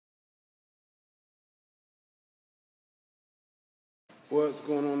What's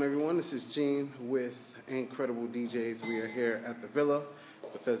going on, everyone? This is Gene with Incredible DJs. We are here at the Villa,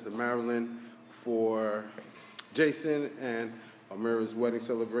 Bethesda, Maryland, for Jason and Amira's wedding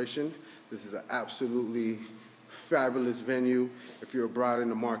celebration. This is an absolutely fabulous venue. If you're a bride in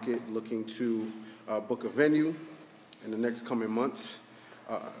the market looking to book a venue in the next coming months,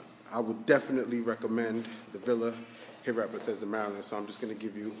 I would definitely recommend the Villa here at Bethesda, Maryland. So I'm just going to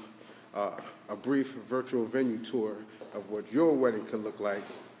give you a brief virtual venue tour of what your wedding can look like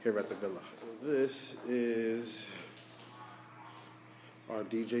here at the Villa. So this is our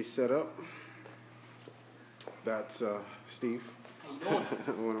DJ setup. That's Steve. How you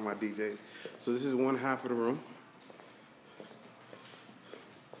doing? One of my DJs. So this is one half of the room.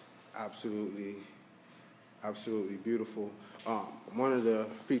 Absolutely beautiful. One of the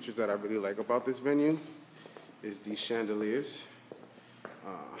features that I really like about this venue is these chandeliers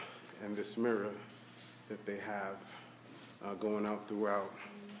and this mirror that they have going out throughout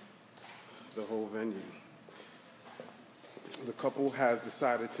the whole venue. The couple has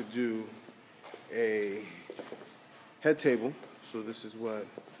decided to do a head table, so this is what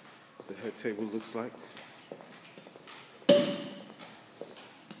the head table looks like.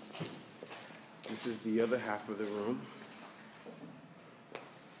 This is the other half of the room.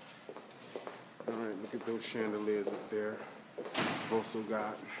 All right, look at those chandeliers up there. We've also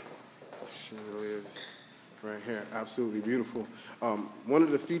got chandeliers right here. Absolutely beautiful. One of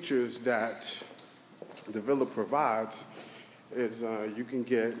the features that the Villa provides is you can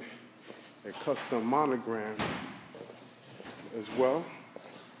get a custom monogram as well.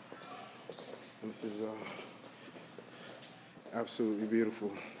 This is absolutely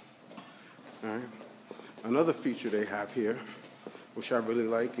beautiful. All right. Another feature they have here, which I really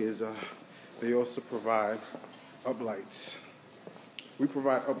like, is they also provide uplights. We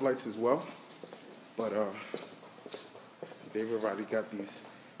provide uplights as well, but they've already got these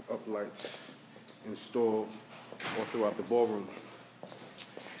uplights installed all throughout the ballroom.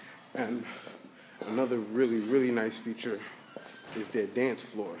 And another really nice feature is their dance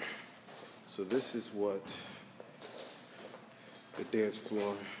floor. So this is what the dance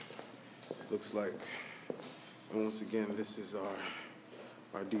floor looks like. And once again, this is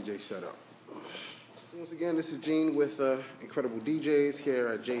our DJ setup. So once again, this is Gene with Incredible DJs here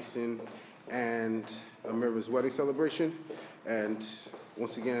at Jason and Amira's wedding celebration. And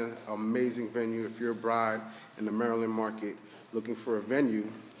once again, amazing venue. If you're a bride in the Maryland market looking for a venue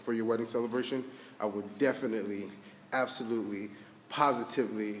for your wedding celebration, I would definitely, absolutely,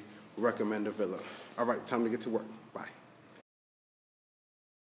 positively recommend the Villa. All right, time to get to work. Bye.